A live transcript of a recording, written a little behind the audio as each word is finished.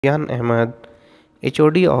Jan Ahmed,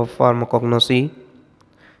 HOD of Pharmacognosy.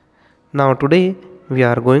 Now today we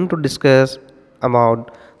are going to discuss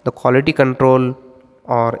about the quality control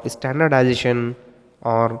or standardization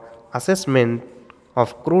or assessment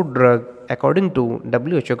of crude drug according to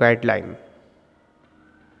WHO guideline.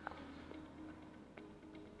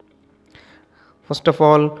 First of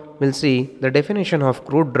all, we'll see the definition of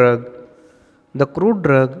crude drug. The crude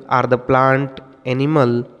drug are the plant,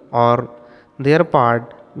 animal or their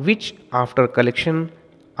part which after collection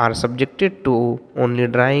are subjected to only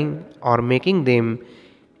drying or making them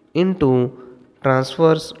into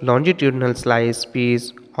transverse longitudinal slice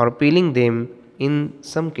piece or peeling them in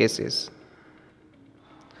some cases.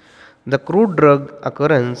 The crude drug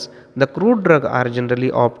occurrence. The crude drug are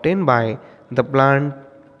generally obtained by the plant,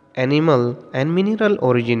 animal and mineral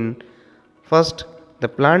origin. First, the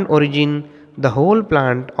plant origin. The whole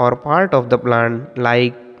plant or part of the plant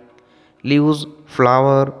like leaves,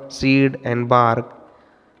 flower, seed and bark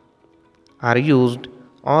are used,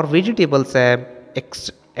 or vegetable sap,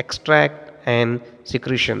 extract and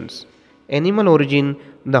secretions. Animal origin.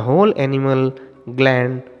 The whole animal,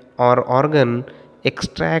 gland or organ,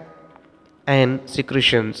 extract and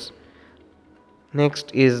secretions.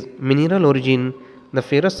 Next is mineral origin, the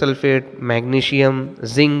ferrous sulfate, magnesium,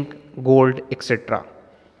 zinc, gold, etc.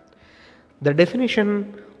 The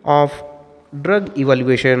definition of drug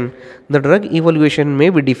evaluation. The drug evaluation may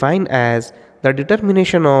be defined as the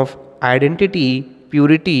determination of identity,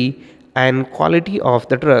 purity and quality of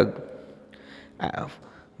the drug.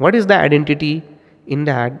 What is the identity? In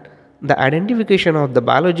that, the identification of the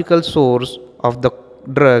biological source of the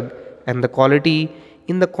drug and the quality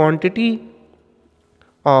in the quantity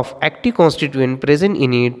of active constituent present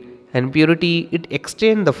in it, and purity it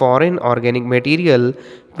extends the foreign organic material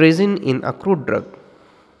present in a crude drug.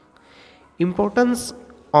 Importance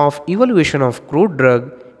of evaluation of crude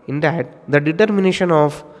drug. In that, the determination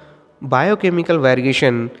of biochemical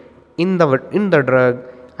variation in the drug,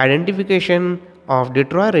 identification of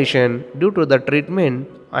deterioration due to the treatment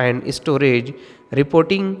and storage,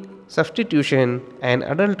 reporting substitution and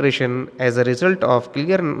adulteration as a result of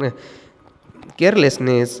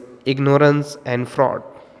carelessness, ignorance and fraud.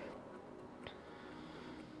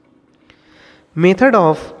 Method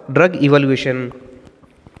of drug evaluation.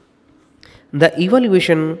 The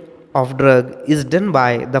evaluation of drug is done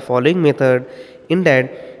by the following method. In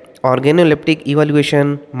that, organoleptic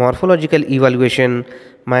evaluation, morphological evaluation,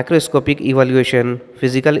 microscopic evaluation,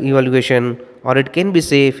 physical evaluation, or it can be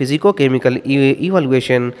say physico-chemical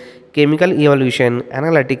evaluation, chemical evaluation,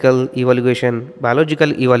 analytical evaluation,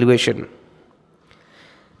 biological evaluation.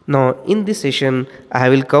 Now in this session I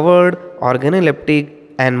will cover organoleptic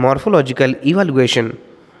and morphological evaluation.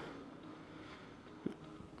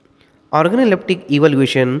 Organoleptic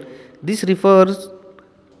evaluation, this refers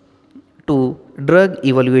to drug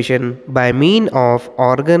evaluation by mean of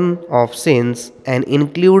organ of sense and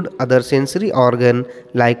include other sensory organ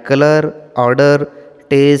like color, odor,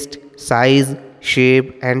 taste, size,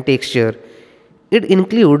 shape and texture. It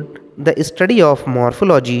include the study of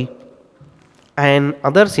morphology and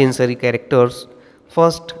other sensory characters.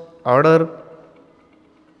 First, odor,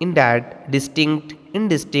 in that distinct,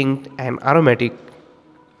 indistinct and aromatic.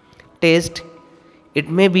 Taste, it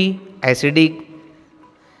may be acidic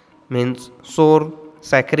means sour,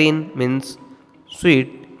 saccharine means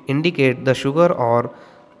sweet, indicate the sugar or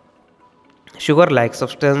sugar like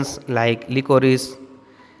substance like licorice,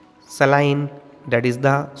 saline, that is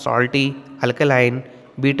the salty, alkaline,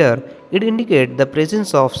 bitter, it indicate the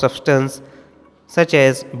presence of substance such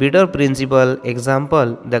as bitter principle,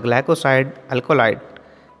 example the glycoside alkaloid,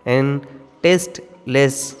 and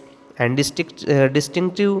tasteless and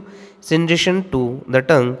distinctive sensation to the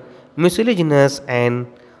tongue, mucilaginous and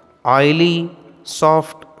oily,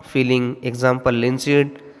 soft feeling, example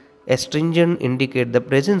linseed, astringent, indicate the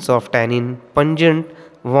presence of tannin, pungent,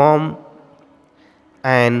 warm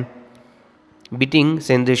and biting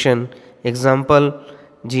sensation, example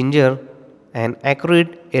ginger, and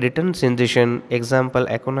acrid irritant sensation, example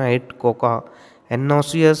aconite, coca, and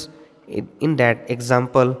nauseous, in that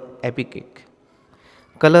example epicac.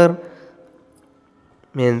 Color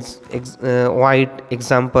means white,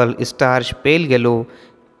 example starch, pale yellow,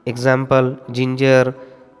 example ginger,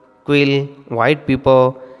 quill, white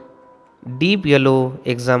pepper, deep yellow,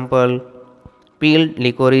 example peeled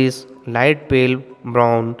licorice, light pale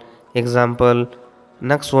brown, example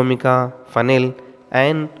nux vomica, fennel,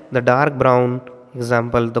 and the dark brown,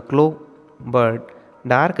 example the clove bud,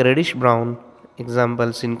 dark reddish brown,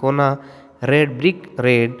 example cinchona, red brick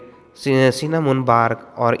red, cinnamon bark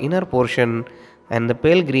or inner portion, and the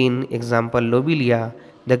pale green, example lobelia,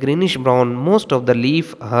 the greenish brown most of the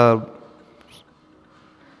leaf herb.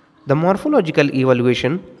 The morphological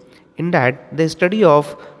evaluation, in that the study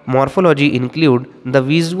of morphology include the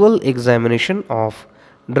visual examination of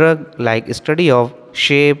drug like study of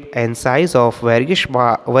shape and size of various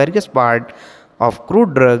part of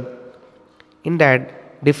crude drug, in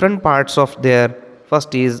that different parts of their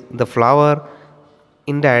first is the flower,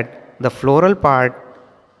 in that the floral part,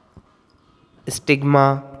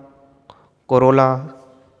 stigma, corolla,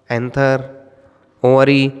 anther,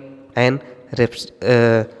 ovary, and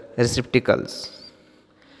receptacles.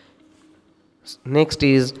 Next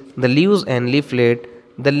is the leaves and leaflet,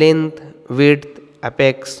 the length, width,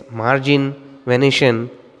 apex, margin, venation,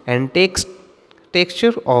 and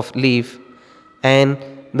texture of leaf, and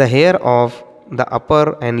the hair of the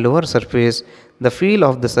upper and lower surface, the feel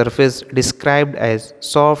of the surface described as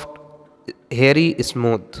soft, hairy,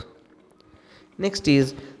 smooth. Next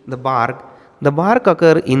is the bark. The bark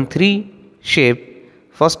occur in three shapes.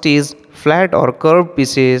 First is flat or curved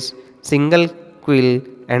pieces, single quill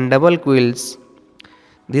and double quills.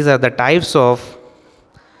 These are the types of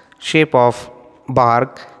shape of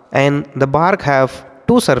bark, and the bark have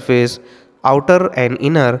two surfaces, outer and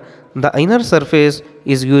inner. The inner surface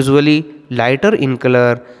is usually lighter in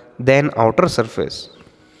color than outer surface.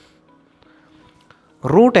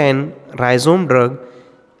 Root and rhizome drug.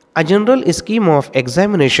 A general scheme of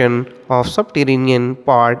examination of subterranean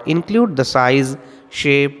part include the size,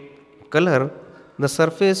 shape, color, the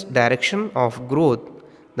surface direction of growth,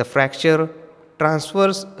 the fracture,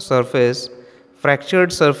 transverse surface,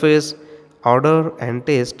 fractured surface, odor and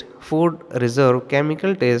taste, food reserve,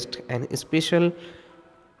 chemical taste, and special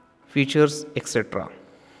features, etc.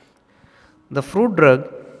 The fruit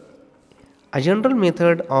drug. A general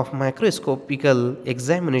method of microscopical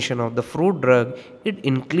examination of the fruit drug, it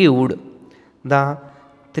include the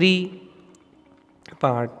three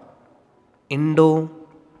part endo,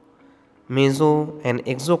 meso, and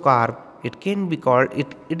exocarp.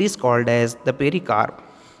 It is called as the pericarp,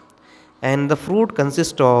 and the fruit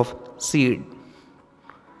consists of seed.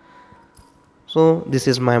 So this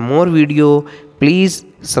is my more video. Please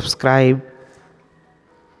subscribe,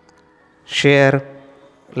 share,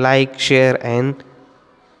 like, share, and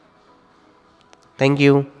thank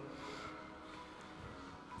you.